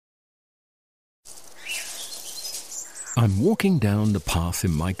I'm walking down the path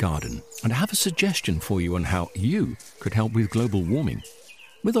in my garden and I have a suggestion for you on how you could help with global warming.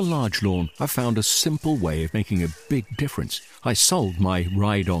 With a large lawn, I found a simple way of making a big difference. I sold my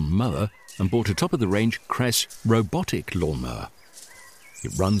ride-on mower and bought a top-of-the-range Cress robotic lawnmower.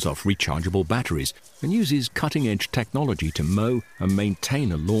 It runs off rechargeable batteries and uses cutting-edge technology to mow and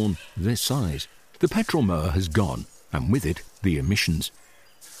maintain a lawn this size. The petrol mower has gone, and with it, the emissions.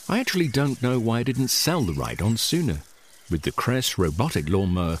 I actually don't know why I didn't sell the ride-on sooner. With the Cress robotic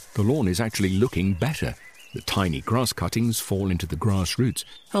lawnmower, the lawn is actually looking better. The tiny grass cuttings fall into the grass roots,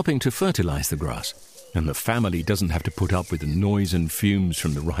 helping to fertilize the grass. And the family doesn't have to put up with the noise and fumes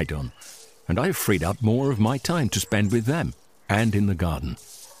from the ride-on. And I've freed up more of my time to spend with them and in the garden.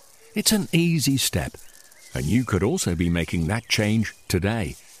 It's an easy step, and you could also be making that change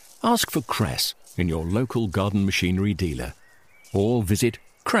today. Ask for Cress in your local garden machinery dealer, or visit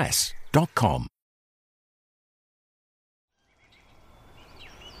cress.com.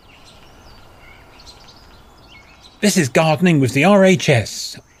 This is Gardening with the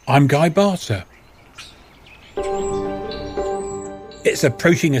RHS. I'm Guy Barter. It's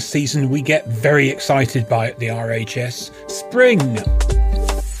approaching a season we get very excited by at the RHS. Spring!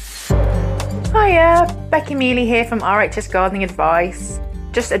 Hiya, Becky Mealy here from RHS Gardening Advice.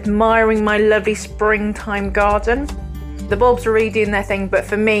 Just admiring my lovely springtime garden. The bulbs are really doing their thing, but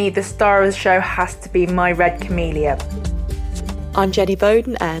for me, the star of the show has to be my red camellia. I'm Jenny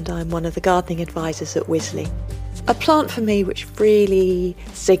Bowden and I'm one of the gardening advisors at Wisley. A plant for me which really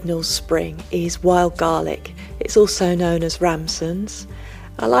signals spring is wild garlic. It's also known as ramsons.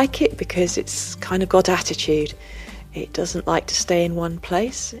 I like it because it's kind of got attitude. It doesn't like to stay in one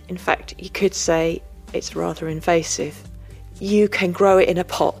place. In fact, you could say it's rather invasive. You can grow it in a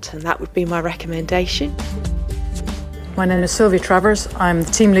pot, and that would be my recommendation. My name is Sylvia Travers. I'm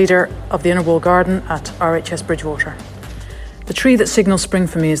the team leader of the Inner Wall Garden at RHS Bridgwater. The tree that signals spring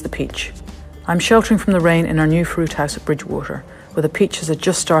for me is the peach. I'm sheltering from the rain in our new fruit house at Bridgwater, where the peaches are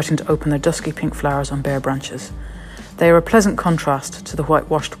just starting to open their dusky pink flowers on bare branches. They are a pleasant contrast to the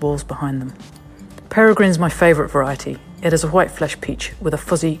whitewashed walls behind them. Peregrine's my favourite variety. It is a white flesh peach with a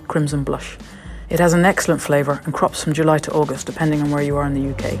fuzzy crimson blush. It has an excellent flavour and crops from July to August, depending on where you are in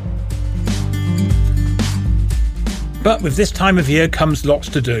the UK. But with this time of year comes lots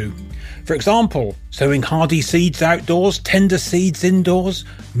to do. For example, sowing hardy seeds outdoors, tender seeds indoors,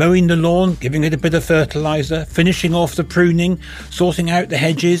 mowing the lawn, giving it a bit of fertiliser, finishing off the pruning, sorting out the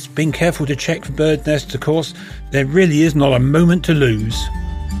hedges, being careful to check for bird nests, of course. There really is not a moment to lose.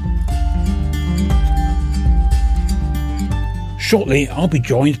 Shortly, I'll be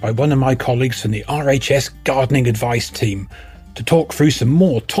joined by one of my colleagues from the RHS Gardening Advice team to talk through some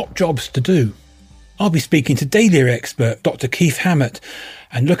more top jobs to do. I'll be speaking to dahlia expert Dr. Keith Hammett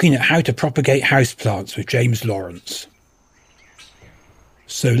and looking at how to propagate houseplants with James Lawrence.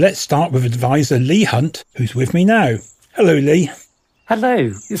 So let's start with advisor Lee Hunt, who's with me now. Hello, Lee. Hello.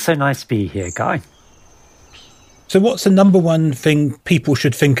 It's so nice to be here, Guy. So what's the number one thing people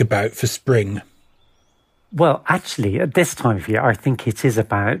should think about for spring? Well, actually, at this time of year, I think it is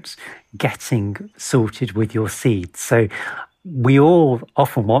about getting sorted with your seeds. So we all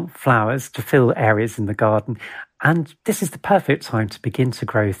often want flowers to fill areas in the garden, and this is the perfect time to begin to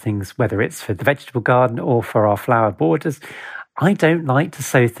grow things, whether it's for the vegetable garden or for our flower borders. I don't like to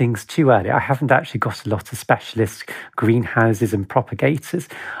sow things too early. I haven't actually got a lot of specialist greenhouses and propagators.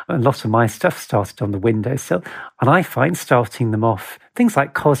 A lot of my stuff started on the windowsill, and I find starting them off, things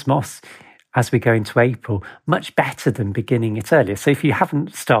like cosmos, as we go into April, much better than beginning it earlier. So if you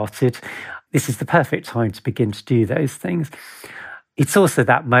haven't started, this is the perfect time to begin to do those things. It's also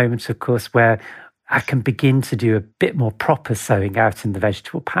that moment, of course, where I can begin to do a bit more proper sowing out in the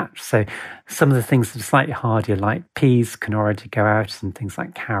vegetable patch. So some of the things that are slightly harder, like peas, can already go out, and things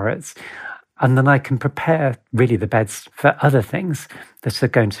like carrots. And then I can prepare really the beds for other things that are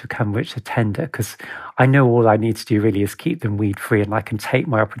going to come, which are tender, because I know all I need to do really is keep them weed free, and I can take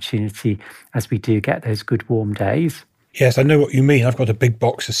my opportunity as we do get those good warm days. Yes, I know what you mean. I've got a big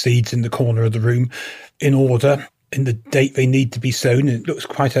box of seeds in the corner of the room in order, in the date they need to be sown. It looks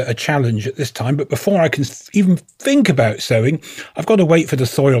quite a challenge at this time. But before I can even think about sowing, I've got to wait for the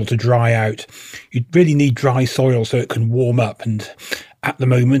soil to dry out. You really need dry soil so it can warm up. And at the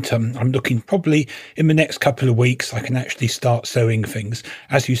moment, I'm looking probably in the next couple of weeks, I can actually start sowing things.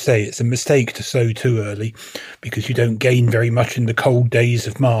 As you say, it's a mistake to sow too early because you don't gain very much in the cold days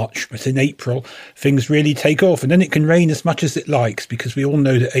of March. But in April, things really take off. And then it can rain as much as it likes because we all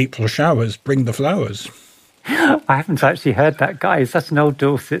know that April showers bring the flowers. I haven't actually heard that, Guy. Is that an old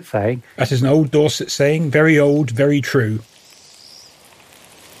Dorset saying? That is an old Dorset saying. Very old, very true.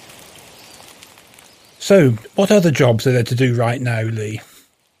 So So, what other jobs are there to do right now, Lee?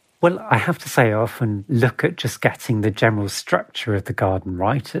 Well, I have to say I often look at just getting the general structure of the garden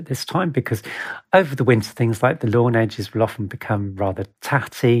right at this time, because over the winter things like the lawn edges will often become rather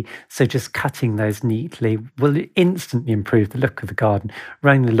tatty. So just cutting those neatly will instantly improve the look of the garden.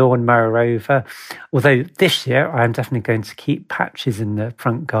 Running the lawnmower over. Although this year I'm definitely going to keep patches in the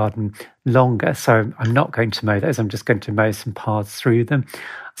front garden longer. So I'm not going to mow those. I'm just going to mow some paths through them.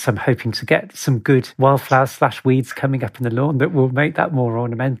 So I'm hoping to get some good wildflowers/weeds coming up in the lawn that will make that more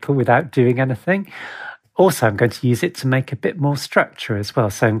ornamental without doing anything. Also, I'm going to use it to make a bit more structure as well.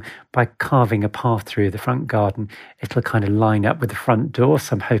 So by carving a path through the front garden, it'll kind of line up with the front door.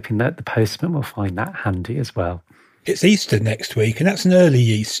 So I'm hoping that the postman will find that handy as well. It's Easter next week, and that's an early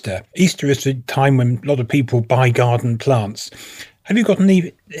Easter. Easter is the time when a lot of people buy garden plants. Have you got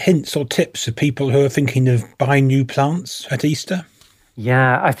any hints or tips for people who are thinking of buying new plants at Easter?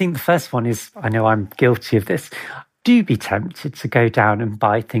 Yeah, I think the first one is, I know I'm guilty of this, do be tempted to go down and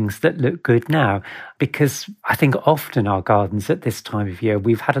buy things that look good now, because I think often our gardens at this time of year,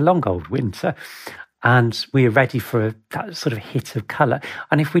 we've had a long old winter and we're ready for that sort of hit of colour.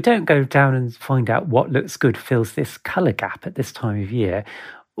 And if we don't go down and find out what looks good, fills this colour gap at this time of year,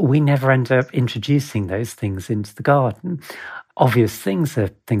 we never end up introducing those things into the garden. Obvious things are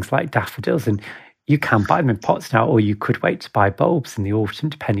things like daffodils, and you can buy them in pots now, or you could wait to buy bulbs in the autumn,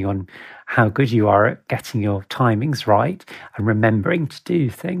 depending on how good you are at getting your timings right and remembering to do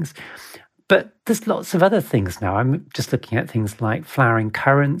things. But there's lots of other things now. I'm just looking at things like flowering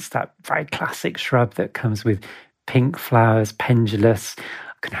currants, that very classic shrub that comes with pink flowers, pendulous. You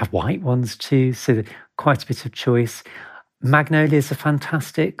can have white ones too, so quite a bit of choice. Magnolias are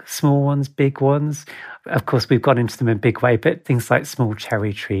fantastic, small ones, big ones. Of course, we've gone into them in a big way, but things like small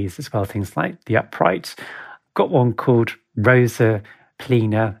cherry trees as well, things like the upright. Got one called Rosa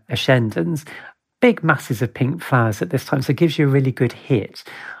Plena ascendens, big masses of pink flowers at this time, so it gives you a really good hit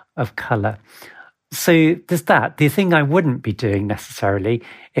of colour. So there's that. The thing I wouldn't be doing necessarily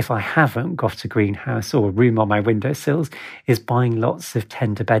if I haven't got a greenhouse or a room on my windowsills is buying lots of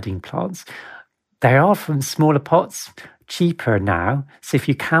tender bedding plants. They are from smaller pots, cheaper now, so if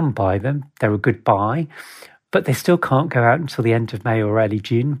you can buy them, they're a good buy, but they still can't go out until the end of May or early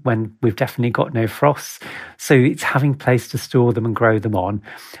June when we've definitely got no frosts, so it's having place to store them and grow them on.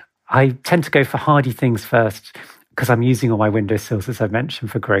 I tend to go for hardy things first because I'm using all my windowsills, as I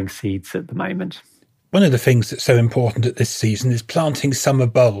mentioned, for growing seeds at the moment. One of the things that's so important at this season is planting summer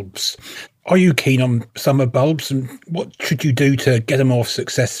bulbs. Are you keen on summer bulbs, and what should you do to get them off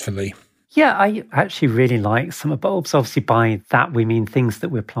successfully? Yeah, I actually really like summer bulbs. Obviously, by that we mean things that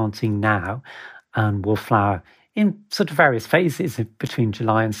we're planting now and will flower in sort of various phases between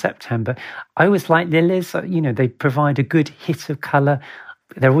July and September. I always like lilies. They provide a good hit of colour.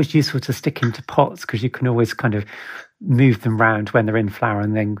 They're always useful to stick into pots because you can always kind of move them round when they're in flower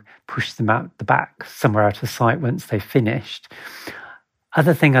and then push them out the back somewhere out of sight once they've finished.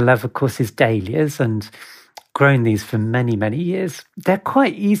 Other thing I love, of course, is dahlias, and grown these for many, many years. They're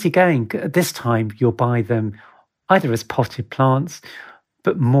quite easy going. At this time, you'll buy them either as potted plants,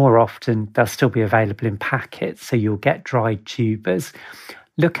 but more often they'll still be available in packets, so you'll get dried tubers.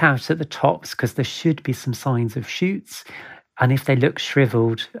 Look out at the tops because there should be some signs of shoots, and if they look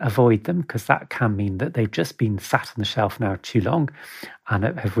shriveled, avoid them because that can mean that they've just been sat on the shelf now too long and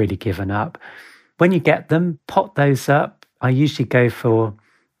have really given up. When you get them, pot those up. I usually go for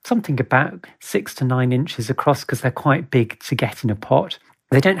something about 6 to 9 inches across because they're quite big to get in a pot.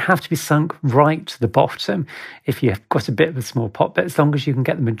 They don't have to be sunk right to the bottom if you've got a bit of a small pot, but as long as you can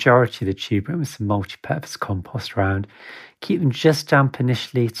get the majority of the tuber with some multi-purpose compost around, keep them just damp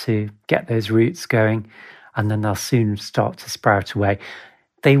initially to get those roots going, and then they'll soon start to sprout away.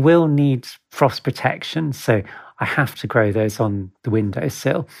 They will need frost protection, so I have to grow those on the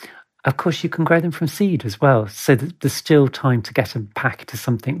windowsill. Of course, you can grow them from seed as well, so that there's still time to get them packed to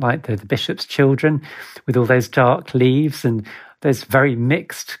something like the Bishop's Children with all those dark leaves and those very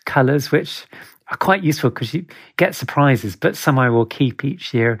mixed colours, which are quite useful because you get surprises, but some I will keep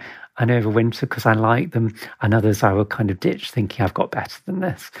each year and over winter because I like them, and others I will kind of ditch thinking I've got better than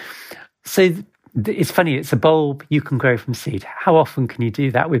this. So it's funny, it's a bulb you can grow from seed. How often can you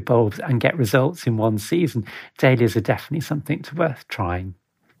do that with bulbs and get results in one season? Dahlias are definitely something worth trying.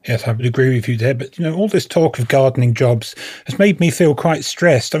 Yes, I would agree with you there. But, all this talk of gardening jobs has made me feel quite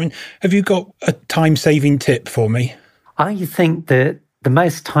stressed. I mean, have you got a time-saving tip for me? I think that the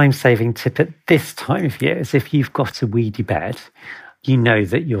most time-saving tip at this time of year is if you've got a weedy bed, you know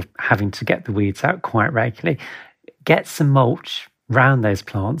that you're having to get the weeds out quite regularly. Get some mulch round those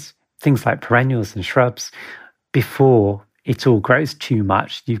plants, things like perennials and shrubs, before it all grows too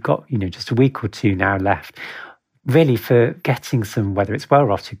much. You've got, just a week or two now left, really, for getting some, whether it's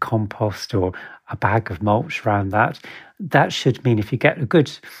well-rotted compost or a bag of mulch around that. That should mean if you get a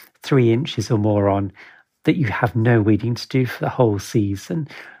good 3 inches or more on, that you have no weeding to do for the whole season.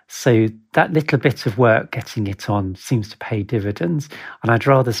 So that little bit of work getting it on seems to pay dividends. And I'd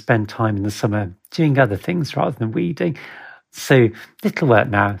rather spend time in the summer doing other things rather than weeding. So little work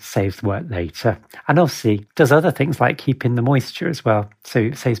now saves work later. And obviously does other things like keeping the moisture as well. So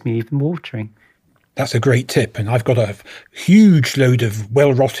it saves me even watering. That's a great tip. And I've got a huge load of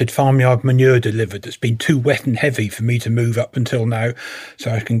well-rotted farmyard manure delivered that's been too wet and heavy for me to move up until now.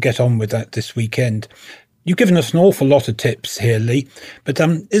 So I can get on with that this weekend. You've given us an awful lot of tips here, Lee, but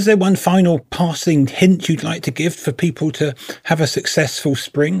is there one final passing hint you'd like to give for people to have a successful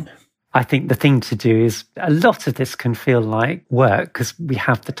spring? I think the thing to do is, a lot of this can feel like work because we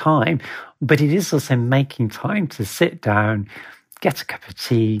have the time, but it is also making time to sit down, get a cup of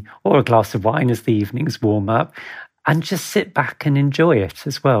tea or a glass of wine as the evenings warm up, and just sit back and enjoy it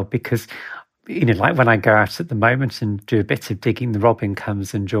as well. Because like when I go out at the moment and do a bit of digging, the robin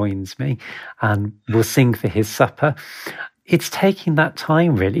comes and joins me and will sing for his supper. It's taking that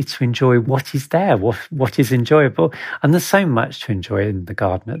time really to enjoy what is there, what is enjoyable. And there's so much to enjoy in the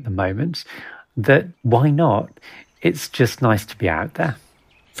garden at the moment that why not? It's just nice to be out there.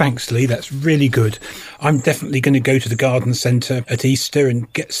 Thanks, Lee. That's really good. I'm definitely going to go to the garden centre at Easter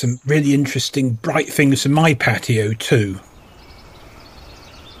and get some really interesting bright things for my patio too.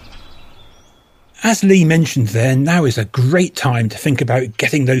 As Lee mentioned there, now is a great time to think about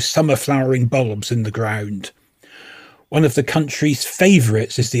getting those summer flowering bulbs in the ground. One of the country's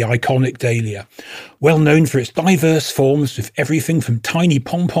favourites is the iconic dahlia, well known for its diverse forms with everything from tiny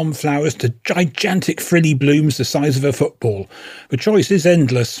pom-pom flowers to gigantic frilly blooms the size of a football. The choice is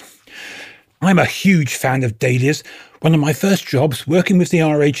endless. I'm a huge fan of dahlias. One of my first jobs working with the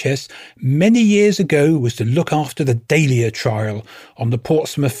RHS many years ago was to look after the dahlia trial on the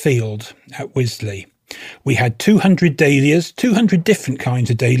Portsmouth field at Wisley. We had 200 dahlias, 200 different kinds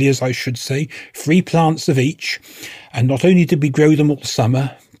of dahlias, I should say, 3 plants of each. And not only did we grow them all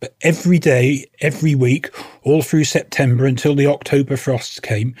summer, but every day, every week, all through September until the October frosts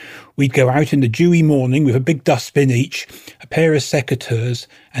came, we'd go out in the dewy morning with a big dustbin each, a pair of secateurs,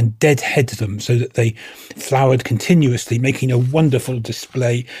 and deadhead them so that they flowered continuously, making a wonderful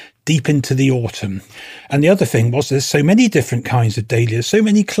display deep into the autumn. And the other thing was there's so many different kinds of dahlias, so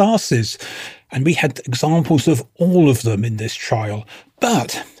many classes, and we had examples of all of them in this trial.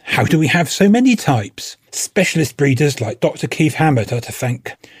 But how do we have so many types? Specialist breeders like Dr. Keith Hammett are to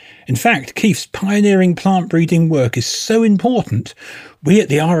thank. In fact, Keith's pioneering plant breeding work is so important, we at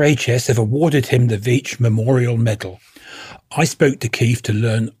the RHS have awarded him the Veitch Memorial Medal. I spoke to Keith to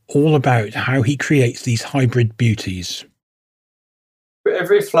learn all about how he creates these hybrid beauties.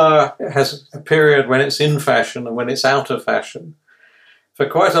 Every flower has a period when it's in fashion and when it's out of fashion. For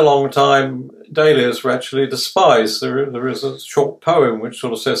quite a long time, dahlias were actually despised. There is a short poem which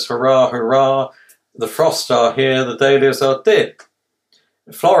sort of says, "Hurrah, hurrah, the frosts are here, the dahlias are dead."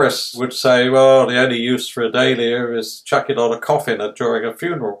 Florists would say, well, the only use for a dahlia is to chuck it on a coffin during a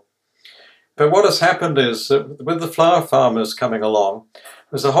funeral. But what has happened is that with the flower farmers coming along,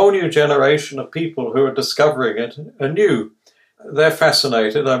 there's a whole new generation of people who are discovering it anew. They're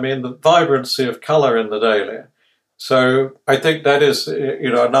fascinated. I mean, the vibrancy of colour in the dahlia. So I think that is,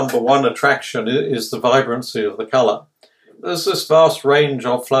 a number one attraction is the vibrancy of the colour. There's this vast range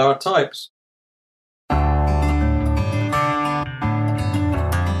of flower types.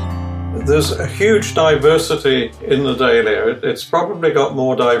 There's a huge diversity in the dahlia. It's probably got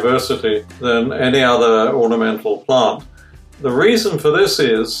more diversity than any other ornamental plant. The reason for this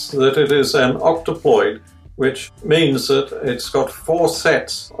is that it is an octoploid, which means that it's got 4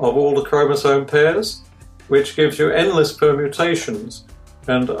 sets of all the chromosome pairs, which gives you endless permutations.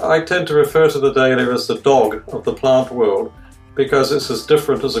 And I tend to refer to the dahlia as the dog of the plant world because it's as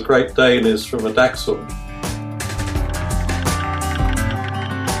different as a Great Dane is from a dachshund.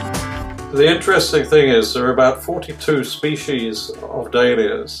 The interesting thing is there are about 42 species of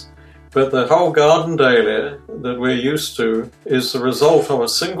dahlias, but the whole garden dahlia that we're used to is the result of a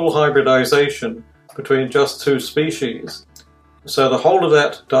single hybridization between just 2 species. So the whole of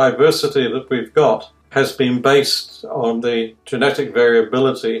that diversity that we've got has been based on the genetic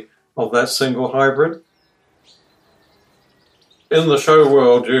variability of that single hybrid. In the show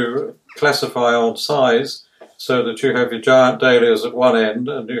world, you classify on size so that you have your giant dahlias at one end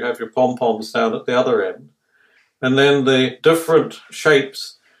and you have your pom-poms down at the other end. And then the different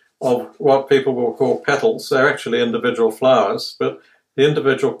shapes of what people will call petals, they're actually individual flowers, but the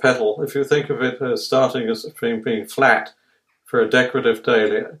individual petal, if you think of it as starting as being flat for a decorative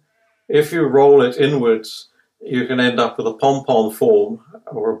dahlia. If you roll it inwards, you can end up with a pom-pom form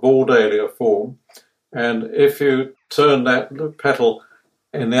or a ball dahlia form. And if you turn that petal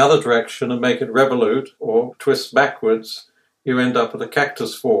in the other direction and make it revolute or twist backwards, you end up with a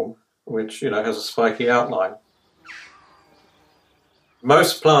cactus form, which, has a spiky outline.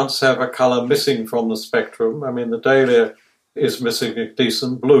 Most plants have a colour missing from the spectrum. I mean, the dahlia is missing a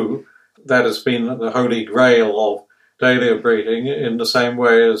decent blue. That has been the holy grail of dahlia breeding, in the same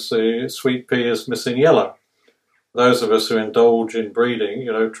way as the sweet pea is missing yellow. Those of us who indulge in breeding,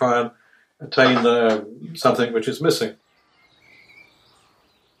 try and attain something which is missing.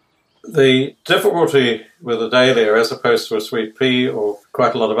 The difficulty with a dahlia, as opposed to a sweet pea or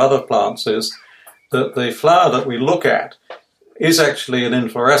quite a lot of other plants, is that the flower that we look at is actually an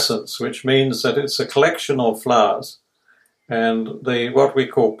inflorescence, which means that it's a collection of flowers. And what we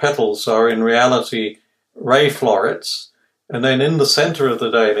call petals are in reality ray florets. And then in the center of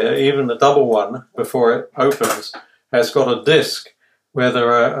the dahlia, even the double one, before it opens, has got a disc where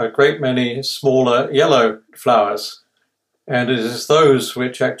there are a great many smaller yellow flowers. And it is those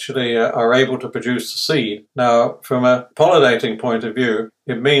which actually are able to produce the seed. Now, from a pollinating point of view,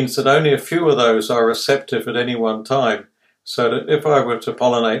 it means that only a few of those are receptive at any one time. So that if I were to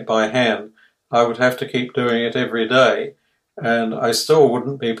pollinate by hand, I would have to keep doing it every day, and I still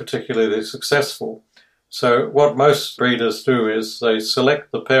wouldn't be particularly successful. So what most breeders do is they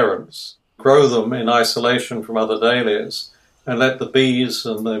select the parents, grow them in isolation from other dahlias, and let the bees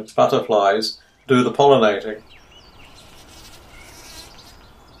and the butterflies do the pollinating.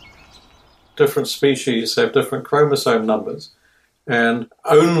 Different species have different chromosome numbers, and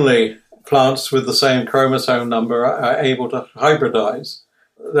only plants with the same chromosome number are able to hybridize.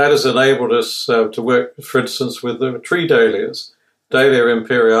 That has enabled us to work, for instance, with the tree dahlias. Dahlia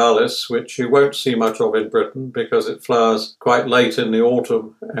imperialis, which you won't see much of in Britain because it flowers quite late in the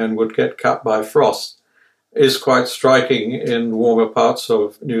autumn and would get cut by frost, is quite striking in warmer parts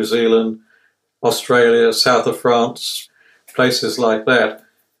of New Zealand, Australia, south of France, places like that.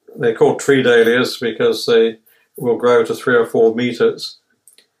 They're called tree dahlias because they will grow to 3 or 4 meters.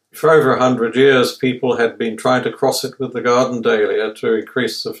 For over 100 years, people had been trying to cross it with the garden dahlia to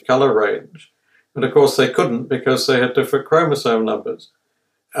increase the colour range. And of course they couldn't because they had different chromosome numbers.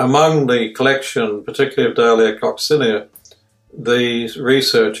 Among the collection, particularly of Dahlia coccinea, the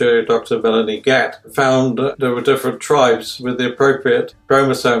researcher, Dr. Melanie Gatt, found there were different tribes with the appropriate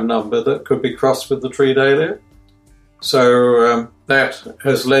chromosome number that could be crossed with the tree dahlia. So that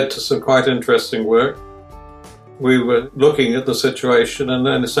has led to some quite interesting work. We were looking at the situation and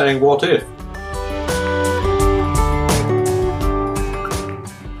then saying, what if?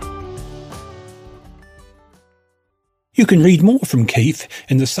 You can read more from Keith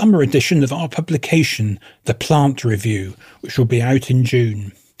in the summer edition of our publication, The Plant Review, which will be out in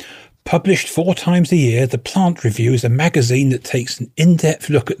June. Published 4 times a year, The Plant Review is a magazine that takes an in-depth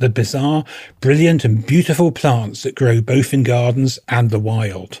look at the bizarre, brilliant and beautiful plants that grow both in gardens and the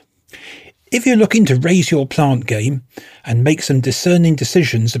wild. If you're looking to raise your plant game and make some discerning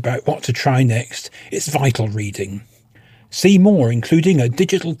decisions about what to try next, it's vital reading. See more, including a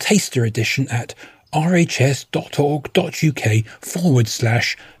digital taster edition at rhs.org.uk/The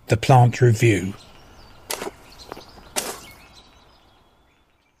Plant Review.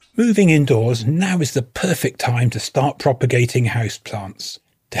 Moving indoors, now is the perfect time to start propagating houseplants.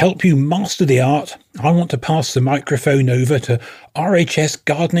 To help you master the art, I want to pass the microphone over to RHS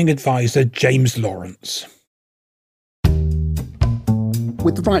Gardening Advisor James Lawrence.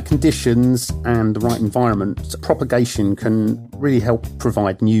 With the right conditions and the right environment, propagation can really help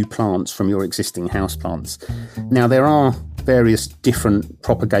provide new plants from your existing houseplants. Now, there are various different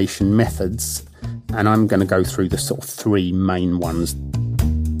propagation methods, and I'm going to go through the sort of 3 main ones.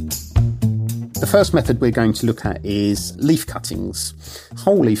 The first method we're going to look at is leaf cuttings.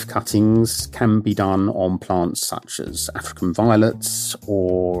 Whole leaf cuttings can be done on plants such as African violets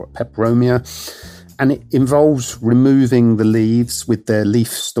or peperomia, and it involves removing the leaves with their leaf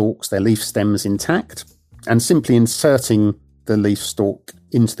stalks, their leaf stems intact, and simply inserting the leaf stalk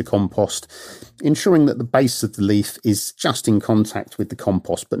into the compost, ensuring that the base of the leaf is just in contact with the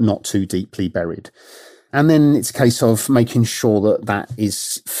compost but not too deeply buried. And then it's a case of making sure that that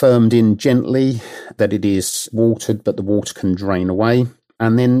is firmed in gently, that it is watered, but the water can drain away.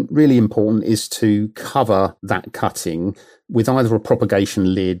 And then really important is to cover that cutting with either a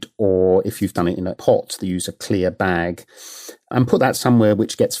propagation lid or, if you've done it in a pot, to use a clear bag, and put that somewhere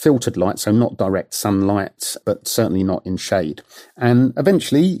which gets filtered light, so not direct sunlight, but certainly not in shade. And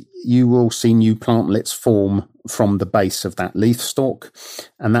eventually you will see new plantlets form from the base of that leaf stalk,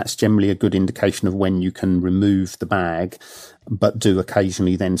 and that's generally a good indication of when you can remove the bag, but do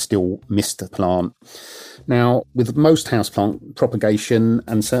occasionally then still miss the plant. Now, with most houseplant propagation,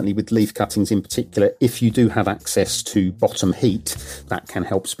 and certainly with leaf cuttings in particular, if you do have access to bottom heat, that can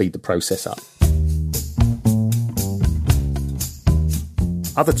help speed the process up.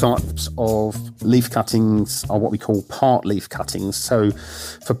 Other types of leaf cuttings are what we call part leaf cuttings. So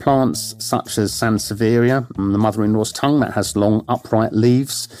for plants such as Sansevieria, the mother-in-law's tongue, that has long upright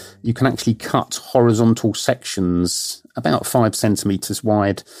leaves, you can actually cut horizontal sections about 5 centimetres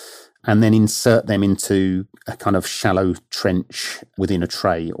wide and then insert them into a kind of shallow trench within a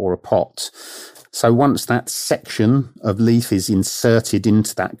tray or a pot. So once that section of leaf is inserted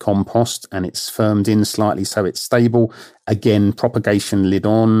into that compost and it's firmed in slightly so it's stable, again, propagation lid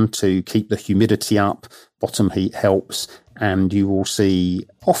on to keep the humidity up, bottom heat helps, and you will see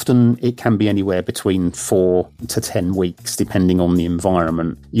often it can be anywhere between 4 to 10 weeks, depending on the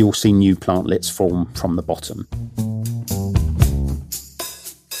environment. You'll see new plantlets form from the bottom.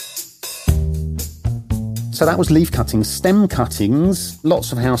 So that was leaf cuttings. Stem cuttings,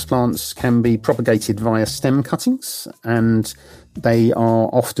 lots of houseplants can be propagated via stem cuttings, and they are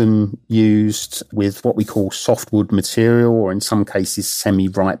often used with what we call softwood material, or in some cases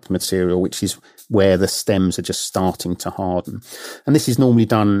semi-ripe material, which is where the stems are just starting to harden. And this is normally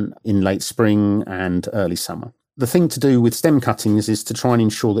done in late spring and early summer. The thing to do with stem cuttings is to try and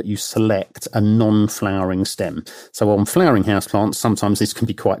ensure that you select a non-flowering stem. So on flowering houseplants, sometimes this can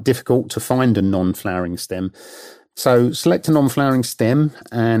be quite difficult to find a non-flowering stem. So select a non-flowering stem,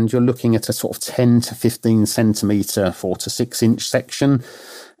 and you're looking at a sort of 10 to 15 centimetre, 4 to 6 inch section,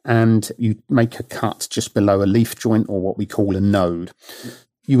 and you make a cut just below a leaf joint, or what we call a node.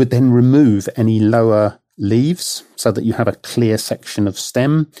 You would then remove any lower leaves so that you have a clear section of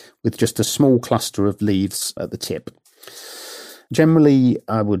stem with just a small cluster of leaves at the tip. Generally,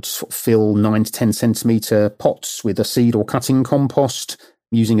 I would sort of fill 9 to 10 centimetre pots with a seed or cutting compost,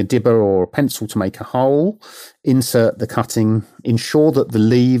 using a dibber or a pencil to make a hole. Insert the cutting, ensure that the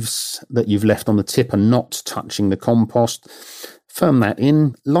leaves that you've left on the tip are not touching the compost. Firm that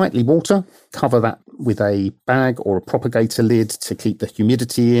in, lightly water, cover that with a bag or a propagator lid to keep the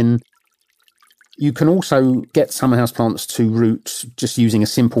humidity in. You can also get some houseplants to root just using a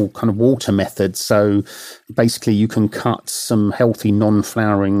simple kind of water method. So basically you can cut some healthy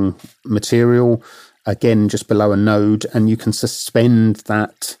non-flowering material, again, just below a node, and you can suspend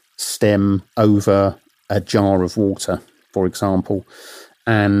that stem over a jar of water, for example,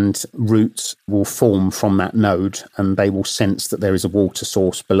 and roots will form from that node, and they will sense that there is a water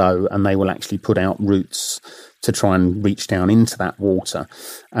source below, and they will actually put out roots to try and reach down into that water.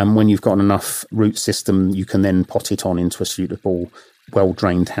 And when you've got enough root system, you can then pot it on into a suitable,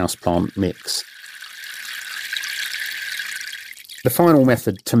 well-drained houseplant mix. The final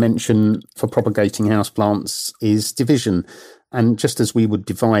method to mention for propagating houseplants is division. And just as we would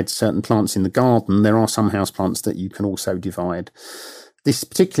divide certain plants in the garden, there are some houseplants that you can also divide. This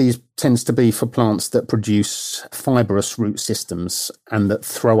particularly tends to be for plants that produce fibrous root systems and that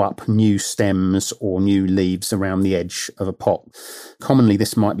throw up new stems or new leaves around the edge of a pot. Commonly,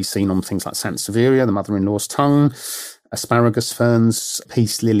 this might be seen on things like Sansevieria, the mother-in-law's tongue. Asparagus ferns,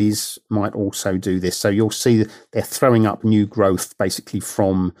 peace lilies might also do this. So you'll see they're throwing up new growth basically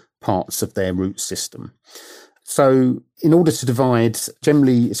from parts of their root system. So in order to divide,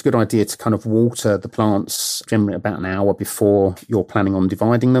 generally it's a good idea to kind of water the plants generally about an hour before you're planning on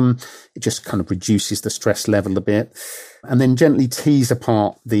dividing them. It just kind of reduces the stress level a bit. And then gently tease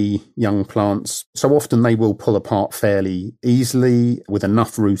apart the young plants. So often they will pull apart fairly easily with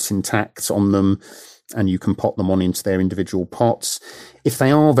enough root intact on them, and you can pot them on into their individual pots. If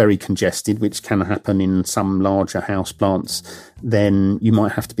they are very congested, which can happen in some larger houseplants, then you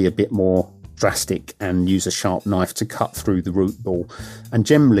might have to be a bit more drastic and use a sharp knife to cut through the root ball. And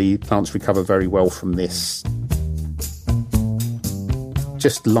generally, plants recover very well from this.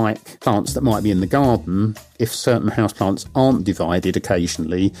 Just like plants that might be in the garden, if certain houseplants aren't divided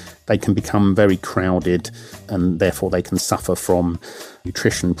occasionally, they can become very crowded, and therefore they can suffer from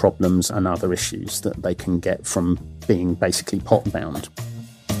nutrition problems and other issues that they can get from being basically pot bound.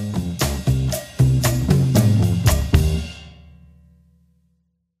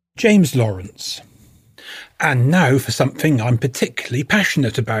 James Lawrence. And now for something I'm particularly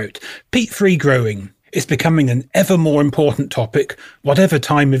passionate about, peat-free growing. It's becoming an ever more important topic, whatever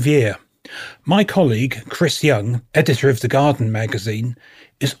time of year. My colleague, Chris Young, editor of The Garden magazine,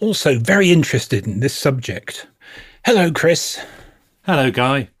 is also very interested in this subject. Hello, Chris. Hello,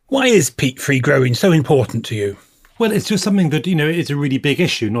 Guy. Why is peat-free growing so important to you? Well, it's just something that, it's a really big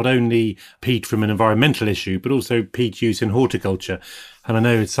issue, not only peat from an environmental issue, but also peat use in horticulture. And I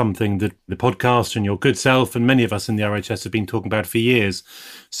know it's something that the podcast and your good self and many of us in the RHS have been talking about for years.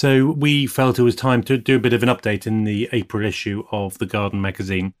 So we felt it was time to do a bit of an update in the April issue of the Garden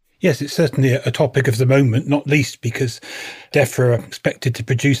magazine. Yes, it's certainly a topic of the moment, not least because DEFRA are expected to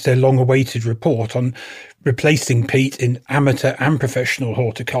produce their long-awaited report on replacing peat in amateur and professional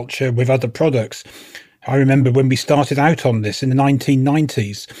horticulture with other products. I remember when we started out on this in the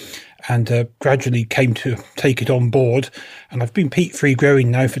 1990s and gradually came to take it on board. And I've been peat-free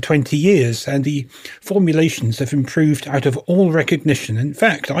growing now for 20 years, and the formulations have improved out of all recognition. In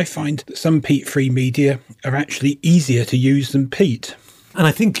fact, I find that some peat-free media are actually easier to use than peat. And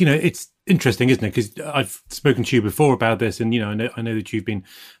I think, it's interesting, isn't it? Because I've spoken to you before about this, and, I know that you've been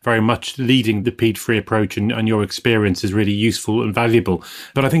very much leading the peat-free approach, and your experience is really useful and valuable.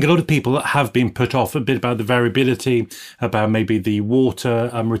 But I think a lot of people have been put off a bit about the variability, about maybe the water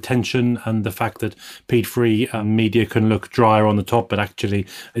retention, and the fact that peat-free media can look drier on the top, but actually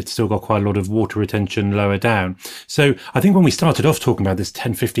it's still got quite a lot of water retention lower down. So I think when we started off talking about this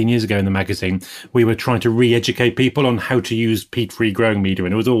 10, 15 years ago in the magazine, we were trying to re-educate people on how to use peat-free growing media,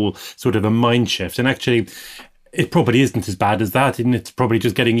 and it was all sort of a mind shift. And actually, it probably isn't as bad as that, and it's probably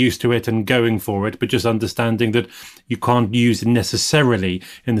just getting used to it and going for it, but just understanding that you can't use it necessarily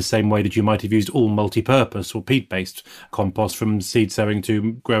in the same way that you might have used all multi-purpose or peat-based compost, from seed sowing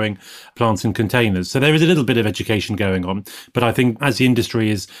to growing plants in containers. So there is a little bit of education going on, but I think as the industry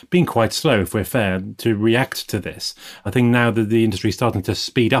is being quite slow, if we're fair, to react to this, I think now that the industry is starting to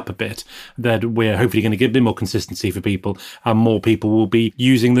speed up a bit, that we're hopefully going to get a bit more consistency for people, and more people will be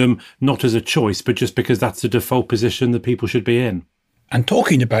using them, not as a choice, but just because that's the default position that people should be in. And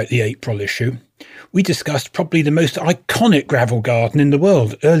talking about the April issue, we discussed probably the most iconic gravel garden in the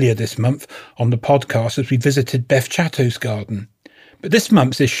world earlier this month on the podcast as we visited Beth Chatto's garden. But this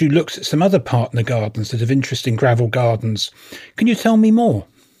month's issue looks at some other partner gardens that have interesting gravel gardens. Can you tell me more?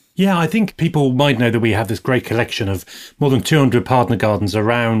 Yeah, I think people might know that we have this great collection of more than 200 partner gardens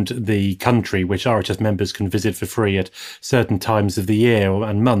around the country, which RHS members can visit for free at certain times of the year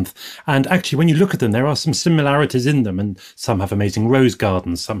and month. And actually, when you look at them, there are some similarities in them. And some have amazing rose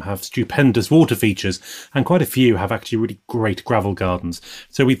gardens, some have stupendous water features, and quite a few have actually really great gravel gardens.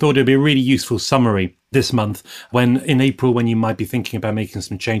 So we thought it would be a really useful summary this month, when in April, when you might be thinking about making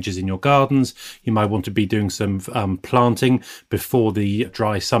some changes in your gardens, you might want to be doing some planting before the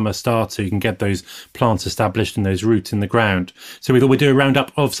dry summer starts, so you can get those plants established and those roots in the ground. So we thought we'd do a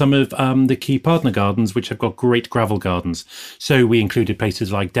roundup of some of the key partner gardens, which have got great gravel gardens. So we included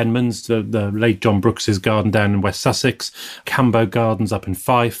places like Denman's, the late John Brooks's garden down in West Sussex, Cambo Gardens up in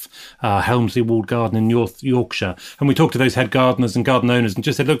Fife, Helmsley Walled Garden in North Yorkshire. And we talked to those head gardeners and garden owners and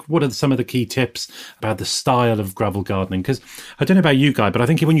just said, look, what are some of the key tips about the style of gravel gardening? Because I don't know about you, Guy, but I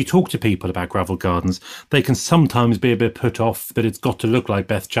think when you talk to people about gravel gardens, they can sometimes be a bit put off that it's got to look like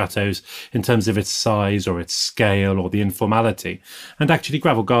Beth Chatto's in terms of its size or its scale or the informality. And actually,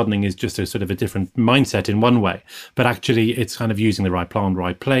 gravel gardening is just a sort of a different mindset in one way, but actually it's kind of using the right plant,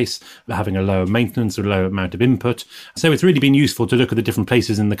 right place, having a lower maintenance or lower amount of input. So it's really been useful to look at the different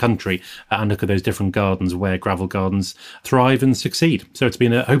places in the country and look at those different gardens where gravel gardens thrive and succeed. So it's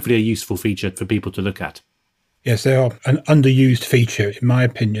been hopefully a useful feature for people to look at. Yes, they are an underused feature, in my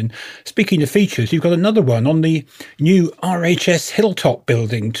opinion. Speaking of features, you've got another one on the new RHS Hilltop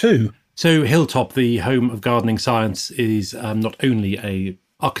building too. So Hilltop, the home of gardening science, is not only a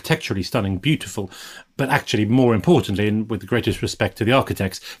architecturally stunning, beautiful, but actually, more importantly, and with the greatest respect to the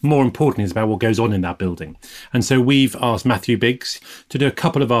architects, more importantly is about what goes on in that building. And so we've asked Matthew Biggs to do a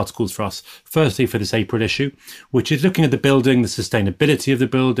couple of articles for us. Firstly, for this April issue, which is looking at the building, the sustainability of the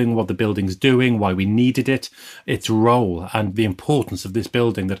building, what the building's doing, why we needed it, its role, and the importance of this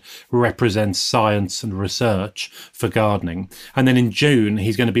building that represents science and research for gardening. And then in June,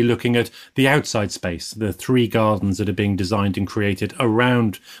 he's going to be looking at the outside space, the 3 gardens that are being designed and created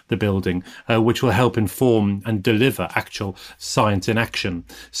around the building, which will help inform and deliver actual science in action.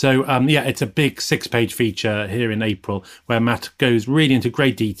 So, it's a big 6-page feature here in April where Matt goes really into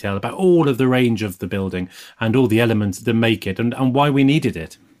great detail about all of the range of the building and all the elements that make it and why we needed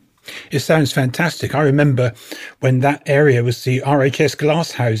it. It sounds fantastic. I remember when that area was the RHS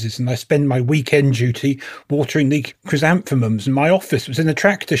glass houses, and I spent my weekend duty watering the chrysanthemums, and my office was in a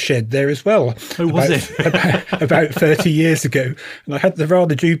tractor shed there as well. Oh, was it? about 30 years ago. And I had the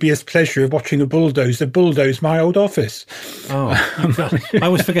rather dubious pleasure of watching a bulldozer bulldoze my old office. Oh, I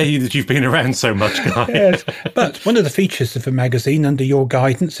always forget that you've been around so much, Guy. Yes, but one of the features of the magazine under your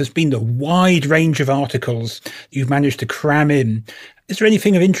guidance has been the wide range of articles you've managed to cram in Is there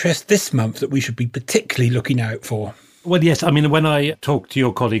anything of interest this month that we should be particularly looking out for? Well, yes. I mean, when I talk to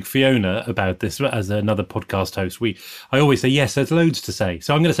your colleague Fiona about this as another podcast host, I always say, yes, there's loads to say.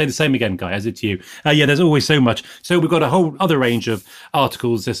 So I'm going to say the same again, Guy, as it's you. Yeah, there's always so much. So we've got a whole other range of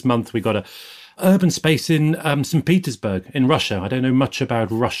articles this month. We've got a urban space in St. Petersburg in Russia. I don't know much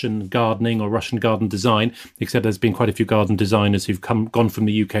about Russian gardening or Russian garden design, except there's been quite a few garden designers who've gone from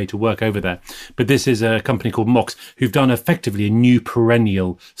the UK to work over there. But this is a company called Mox, who've done effectively a new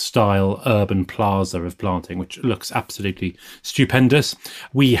perennial style urban plaza of planting, which looks absolutely stupendous.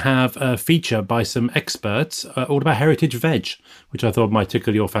 We have a feature by some experts all about heritage veg, which I thought might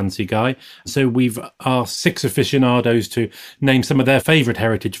tickle your fancy, Guy. So we've asked 6 aficionados to name some of their favourite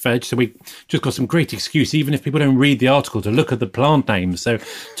heritage veg. So we just got some great excuse, even if people don't read the article, to look at the plant names. So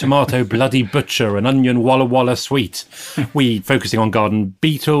tomato bloody butcher and onion walla walla sweet. We focusing on garden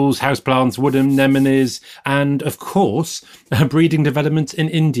beetles, houseplants, wood anemones, and of course, breeding development in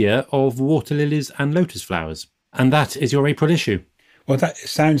India of water lilies and lotus flowers. And that is your April issue. Well, that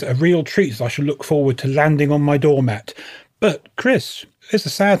sounds a real treat. I shall look forward to landing on my doormat. But, Chris, there's a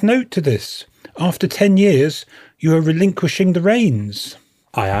sad note to this. After 10 years, you are relinquishing the reins.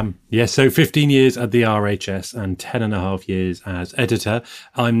 I am. Yes, so 15 years at the RHS and 10 and a half years as editor.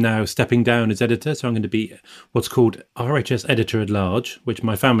 I'm now stepping down as editor, so I'm going to be what's called RHS editor at large, which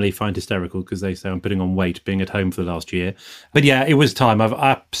my family find hysterical because they say I'm putting on weight being at home for the last year. But yeah, it was time. I've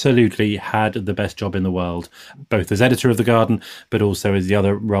absolutely had the best job in the world, both as editor of The Garden, but also as the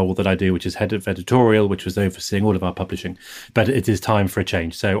other role that I do, which is head of editorial, which was overseeing all of our publishing. But it is time for a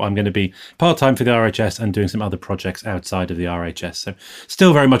change. So I'm going to be part-time for the RHS and doing some other projects outside of the RHS. So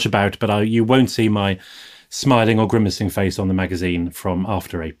still very much about, but you won't see my smiling or grimacing face on the magazine from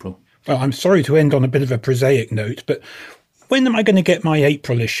after April. Well, I'm sorry to end on a bit of a prosaic note, but when am I going to get my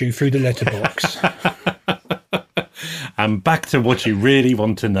April issue through the letterbox? And back to what you really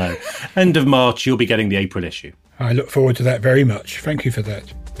want to know. End of March, you'll be getting the April issue. I look forward to that very much. Thank you for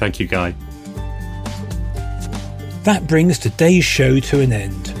that. Thank you, Guy. That brings today's show to an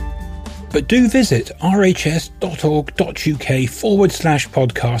end. But do visit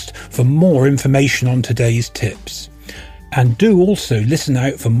rhs.org.uk/podcast for more information on today's tips. And do also listen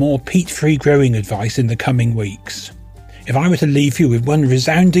out for more peat-free growing advice in the coming weeks. If I were to leave you with one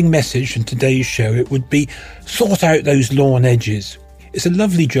resounding message from today's show, it would be sort out those lawn edges. It's a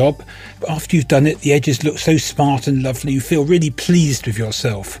lovely job, but after you've done it, the edges look so smart and lovely, you feel really pleased with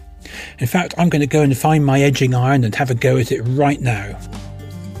yourself. In fact, I'm going to go and find my edging iron and have a go at it right now.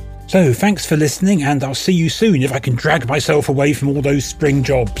 So, thanks for listening, and I'll see you soon if I can drag myself away from all those spring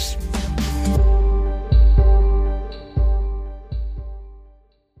jobs.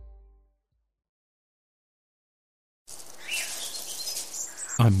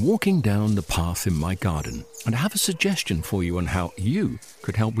 I'm walking down the path in my garden, and I have a suggestion for you on how you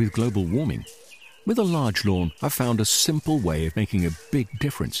could help with global warming. With a large lawn, I found a simple way of making a big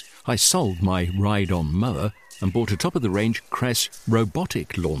difference. I sold my ride-on mower and bought a top-of-the-range Cress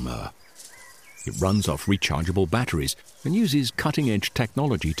robotic lawnmower. It runs off rechargeable batteries and uses cutting-edge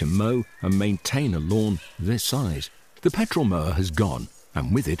technology to mow and maintain a lawn this size. The petrol mower has gone,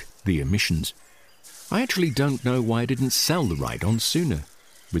 and with it, the emissions. I actually don't know why I didn't sell the ride-on sooner.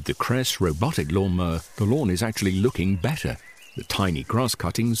 With the Cress robotic lawnmower, the lawn is actually looking better. The tiny grass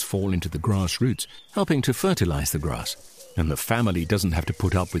cuttings fall into the grass roots, helping to fertilize the grass. And the family doesn't have to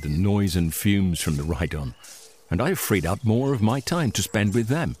put up with the noise and fumes from the ride-on. And I've freed up more of my time to spend with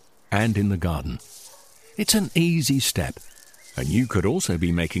them and in the garden. It's an easy step, and you could also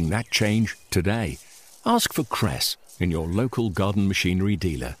be making that change today. Ask for Cress in your local garden machinery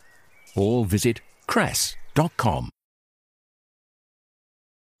dealer, or visit cress.com.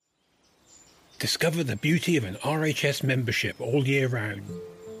 Discover the beauty of an RHS membership all year round.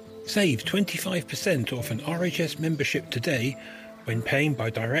 Save 25% off an RHS membership today when paying by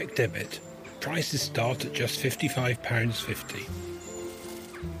direct debit. Prices start at just £55.50.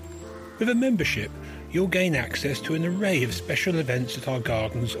 With a membership, you'll gain access to an array of special events at our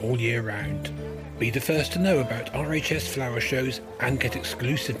gardens all year round. Be the first to know about RHS flower shows and get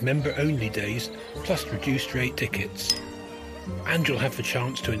exclusive member-only days, plus reduced rate tickets. And you'll have the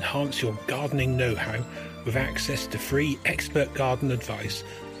chance to enhance your gardening know-how with access to free expert garden advice,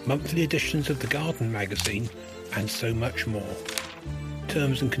 monthly editions of the Garden magazine, and so much more.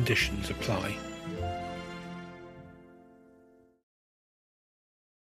 Terms and conditions apply.